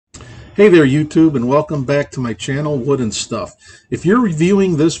Hey there YouTube, and welcome back to my channel Wood and Stuff. If you're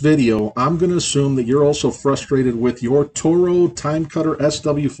reviewing this video, I'm going to assume that you're also frustrated with your Toro TimeCutter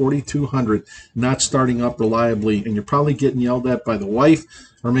SW 4200 not starting up reliably, and you're probably getting yelled at by the wife,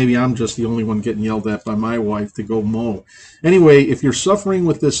 or maybe I'm just the only one getting yelled at by my wife to go mow. Anyway, if you're suffering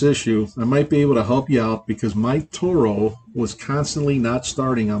with this issue, I might be able to help you out because my Toro was constantly not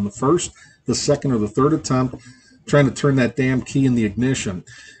starting on the first, the second, or the third attempt trying to turn that damn key in the ignition.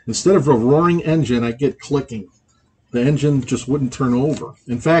 Instead of a roaring engine, I get clicking. The engine just wouldn't turn over.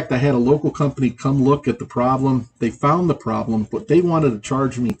 In fact, I had a local company come look at the problem. They found the problem, but they wanted to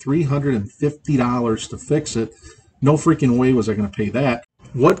charge me $350 to fix it. No freaking way was I going to pay that.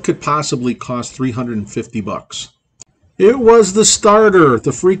 What could possibly cost $350? It was the starter,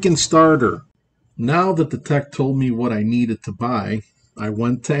 the freaking starter. Now that the tech told me what I needed to buy, I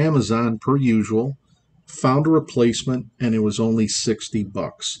went to Amazon per usual, found a replacement, and it was only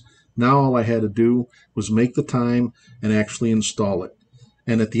 $60. Now all I had to do was make the time and actually install it.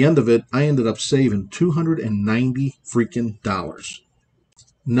 And at the end of it, I ended up saving $290 freaking dollars.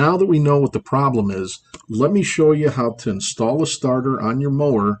 Now that we know what the problem is, let me show you how to install a starter on your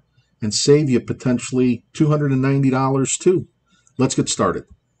mower and save you potentially $290 too. Let's get started.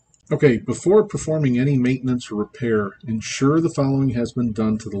 Okay, before performing any maintenance or repair, ensure the following has been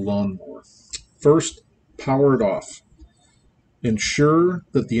done to the lawnmower. First, power it off. Ensure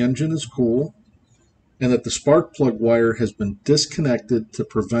that the engine is cool and that the spark plug wire has been disconnected to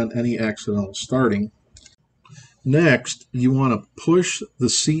prevent any accidental starting. Next, you want to push the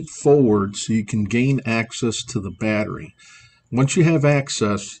seat forward so you can gain access to the battery. Once you have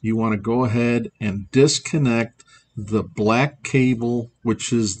access, you want to go ahead and disconnect the black cable,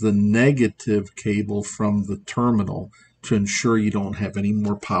 which is the negative cable from the terminal, to ensure you don't have any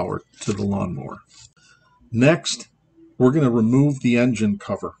more power to the lawnmower. Next, we're going to remove the engine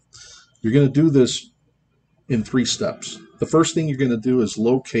cover. You're going to do this in 3 steps. The first thing you're going to do is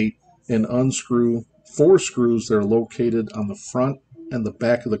locate and unscrew 4 screws that are located on the front and the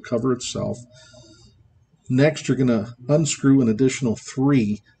back of the cover itself. Next, you're going to unscrew an additional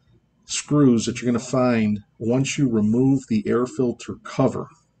 3 screws that you're going to find once you remove the air filter cover.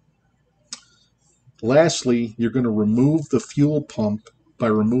 Lastly, you're going to remove the fuel pump by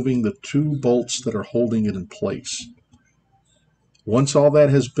removing the 2 bolts that are holding it in place. Once all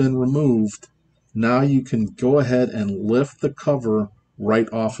that has been removed, now you can go ahead and lift the cover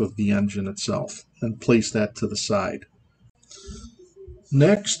right off of the engine itself and place that to the side.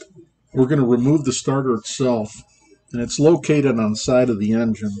 Next, we're going to remove the starter itself, and it's located on the side of the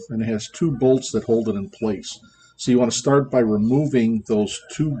engine, and it has 2 bolts that hold it in place. So you want to start by removing those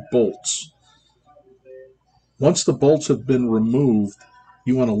 2 bolts. Once the bolts have been removed,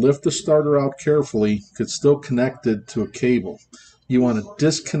 you want to lift the starter out carefully because it's still connected to a cable. You want to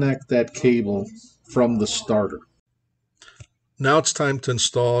disconnect that cable from the starter. Now it's time to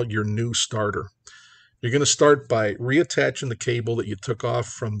install your new starter. You're going to start by reattaching the cable that you took off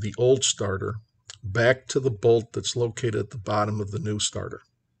from the old starter back to the bolt that's located at the bottom of the new starter.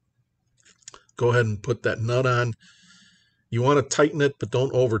 Go ahead and put that nut on. You want to tighten it, but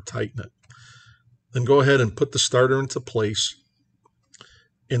don't over tighten it. Then go ahead and put the starter into place.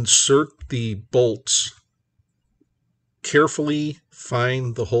 Insert the bolts. Carefully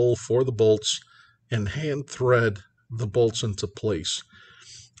find the hole for the bolts and hand thread the bolts into place.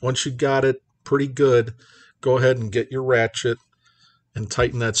 Once you got it pretty good, go ahead and get your ratchet and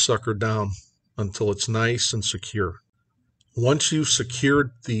tighten that sucker down until it's nice and secure. Once you've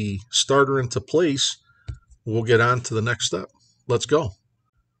secured the starter into place, we'll get on to the next step. Let's go.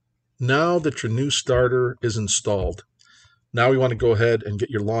 Now that your new starter is installed, now we want to go ahead and get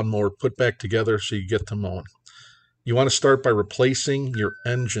your lawnmower put back together so you get to mowing. You want to start by replacing your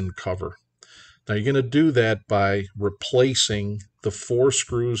engine cover. Now you're going to do that by replacing the 4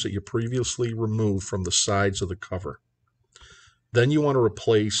 screws that you previously removed from the sides of the cover. Then you want to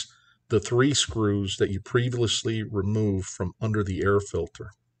replace the 3 screws that you previously removed from under the air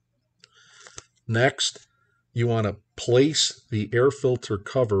filter. Next, you want to place the air filter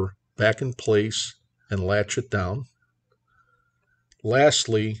cover back in place and latch it down.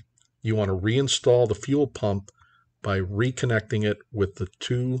 Lastly, you want to reinstall the fuel pump by reconnecting it with the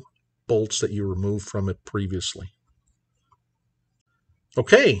 2 bolts that you removed from it previously.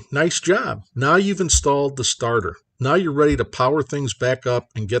 Okay, nice job. Now you've installed the starter. Now you're ready to power things back up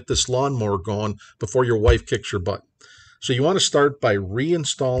and get this lawnmower going before your wife kicks your butt. So you want to start by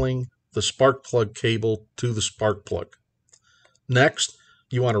reinstalling the spark plug cable to the spark plug. Next,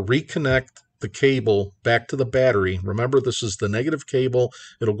 you want to reconnect the cable back to the battery. Remember, this is the negative cable.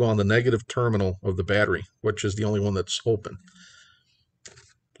 It'll go on the negative terminal of the battery, which is the only one that's open.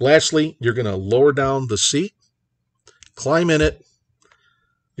 Lastly, you're going to lower down the seat, climb in it,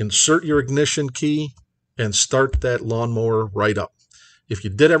 insert your ignition key, and start that lawnmower right up. If you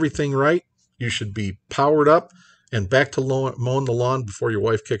did everything right, you should be powered up and back to mowing the lawn before your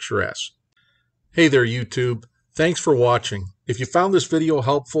wife kicks your ass. Hey there, YouTube. Thanks for watching. If you found this video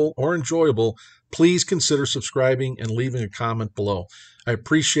helpful or enjoyable, please consider subscribing and leaving a comment below. I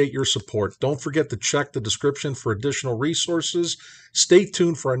appreciate your support. Don't forget to check the description for additional resources. Stay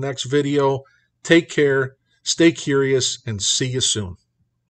tuned for our next video. Take care, stay curious, and see you soon.